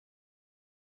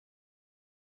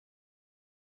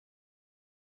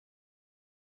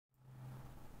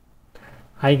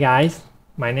Hi guys,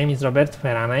 my name is Robert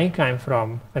Feranek, I'm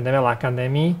from Fedevel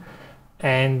Academy,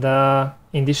 and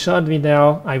in this short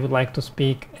video I would like to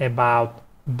speak about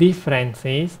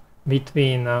differences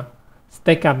between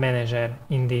Stackup Manager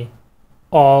in the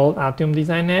old Altium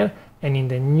Designer and in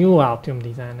the new Altium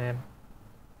Designer.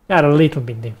 They are a little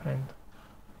bit different.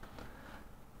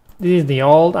 This is the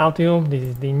old Altium, this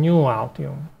is the new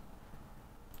Altium.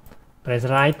 Press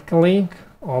right click,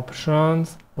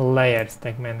 Options, Layer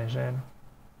Stack Manager.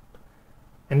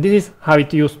 And this is how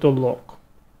it used to look.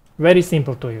 Very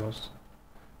simple to use.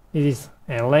 This is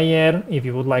a layer. If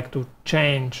you would like to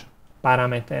change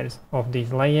parameters of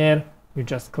this layer, you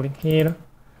just click here.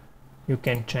 You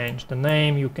can change the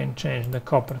name, you can change the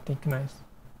copper thickness.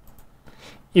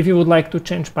 If you would like to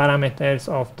change parameters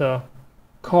of the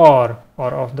core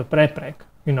or of the prepreg,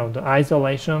 you know, the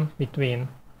isolation between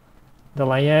the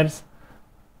layers,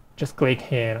 just click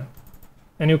here.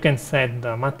 And you can set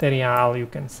the material, you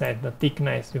can set the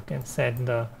thickness, you can set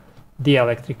the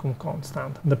dielectricum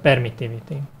constant, the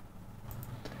permittivity.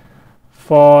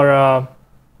 For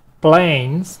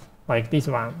planes, like this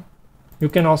one, you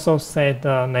can also set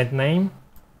the net name,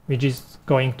 which is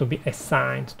going to be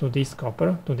assigned to this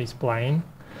copper, to this plane.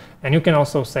 And you can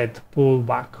also set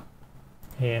pullback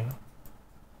here.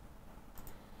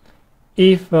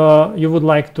 If you would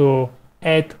like to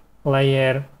add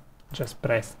layer, just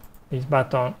press this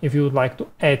button. If you would like to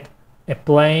add a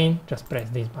plane, just press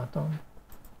this button.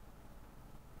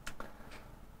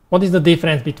 What is the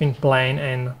difference between plane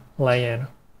and layer?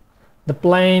 The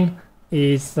plane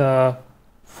is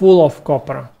full of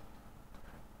copper,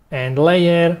 and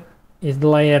layer is the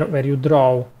layer where you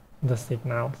draw the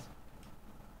signals.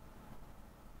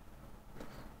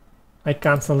 I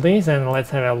cancel this and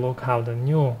let's have a look how the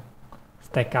new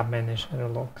Stackup Manager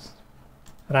looks.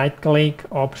 Right click,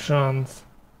 Options,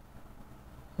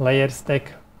 Layer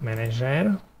Stack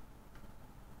Manager.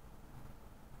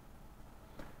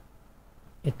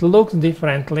 It looks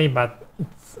differently, but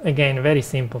it's again very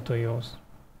simple to use.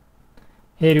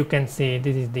 Here you can see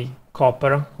this is the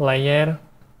copper layer.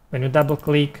 When you double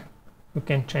click, you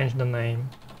can change the name.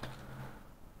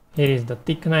 Here is the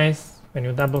thickness. When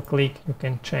you double click, you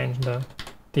can change the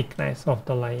thickness of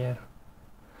the layer.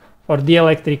 For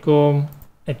dielectricum,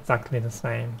 exactly the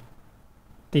same.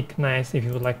 Thickness, if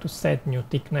you would like to set new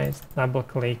thickness, double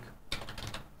click,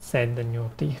 set the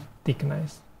new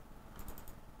thickness.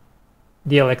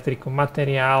 Dielectricum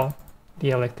material,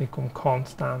 dielectricum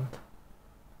constant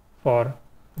for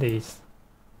this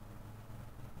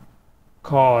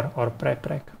core or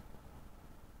prepreg.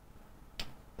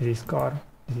 This is core,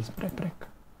 this is prepreg.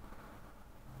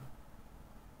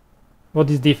 What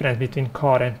is the difference between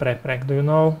core and prepreg? Do you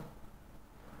know?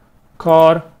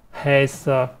 Core has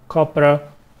copper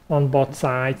on both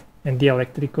sides and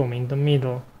dielectricum in the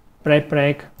middle.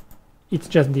 Prepreg, it's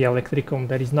just dielectricum,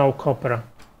 there is no copper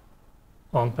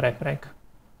on prepreg.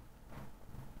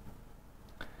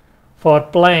 For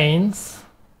planes,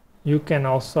 you can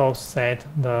also set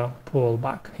the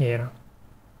pullback here.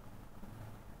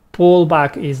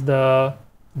 Pullback is the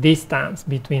distance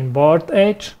between board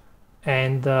edge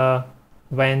and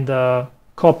when the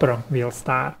copper will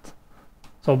start.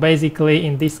 So basically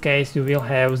in this case you will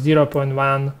have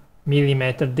 0.1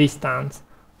 millimeter distance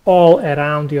all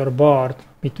around your board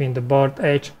between the board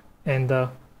edge and the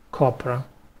copper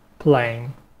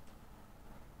plane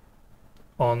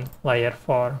on layer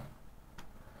 4.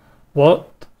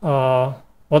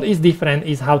 What is different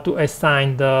is how to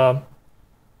assign the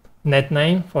net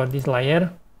name for this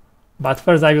layer, but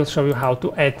first I will show you how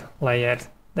to add layers.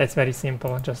 That's very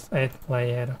simple, just add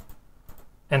layer.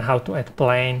 And how to add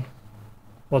plane.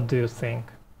 What do you think?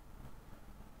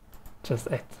 Just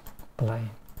add plane.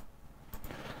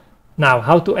 Now,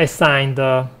 how to assign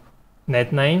the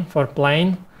net name for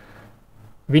plane?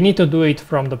 We need to do it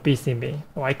from the PCB.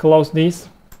 So I close this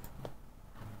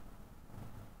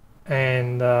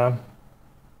and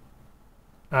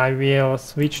I will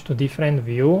switch to different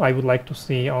view. I would like to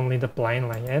see only the plane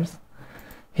layers.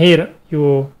 Here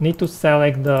you need to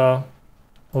select the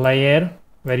layer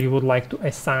where you would like to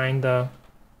assign the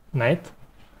net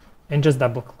and just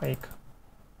double click.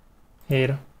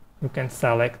 Here you can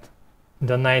select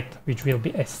the net which will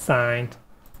be assigned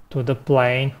to the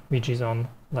plane which is on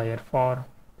layer 4.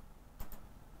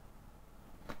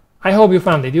 I hope you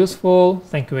found it useful.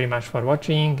 Thank you very much for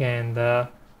watching and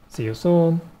see you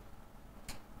soon.